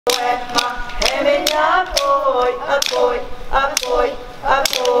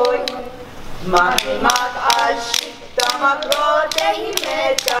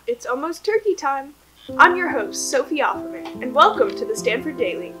It's almost turkey time. I'm your host, Sophie Offerman, and welcome to the Stanford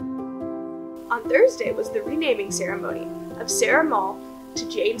Daily. On Thursday was the renaming ceremony of Serra Mall to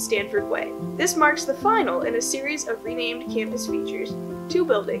Jane Stanford Way. This marks the final in a series of renamed campus features, 2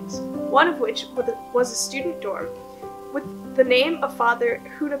 buildings, one of which was a student dorm, with the name of Father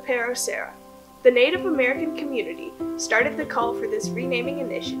Junipero Serra. The Native American community started the call for this renaming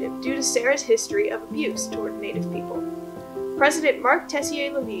initiative due to Serra's history of abuse toward Native people. President Marc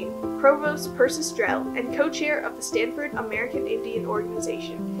Tessier-Levine, Provost Persis Drell, and co-chair of the Stanford American Indian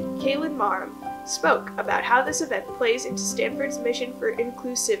Organization, Kaylin Marum, spoke about how this event plays into Stanford's mission for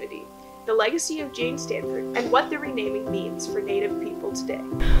inclusivity, the legacy of Jane Stanford, and what the renaming means for Native people today.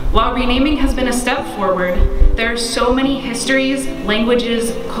 While renaming has been a step forward, there are so many histories,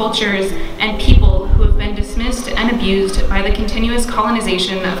 languages, cultures, and people who have been dismissed and abused by the continuous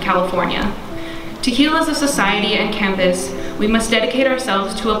colonization of California. To heal as a society and campus, we must dedicate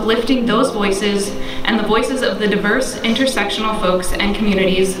ourselves to uplifting those voices and the voices of the diverse intersectional folks and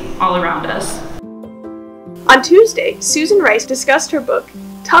communities all around us. On Tuesday, Susan Rice discussed her book,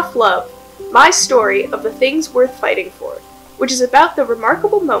 Tough Love, My Story of the Things Worth Fighting For, which is about the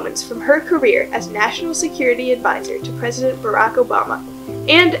remarkable moments from her career as National Security Advisor to President Barack Obama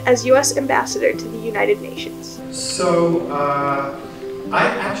and as U.S. Ambassador to the United Nations. So, I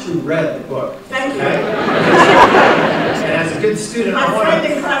actually read the book. Thank you. And as a good student, My friend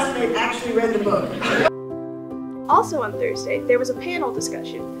and classmate actually read the book. Also on Thursday, there was a panel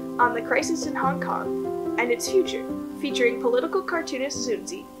discussion on the crisis in Hong Kong and its future, featuring political cartoonist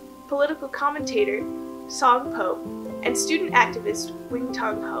Zunzi, political commentator Song Po, and student activist Wing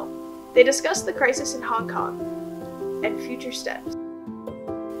Tong Ho. They discussed the crisis in Hong Kong and future steps.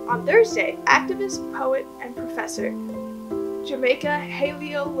 On Thursday, activist, poet, and professor Jamaica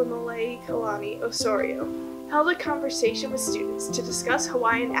Haleolimole Kalani Osorio held a conversation with students to discuss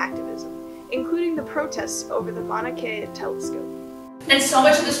Hawaiian activism, including the protests over the Mauna Kea telescope. And so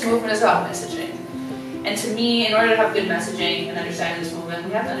much of this movement is about messaging. And to me, in order to have good messaging and understanding this movement,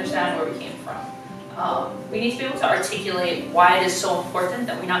 we have to understand where we came from. We need to be able to articulate why it is so important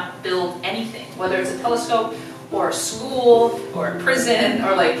that we not build anything, whether it's a telescope or a school or a prison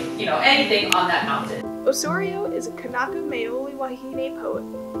or anything on that mountain. Osorio is a Kanaka Maoli Wahine poet,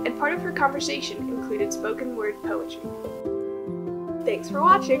 and part of her conversation included spoken word poetry. Thanks for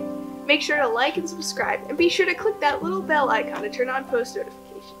watching! Make sure to like and subscribe, and be sure to click that little bell icon to turn on post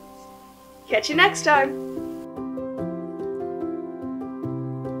notifications. Catch you next time!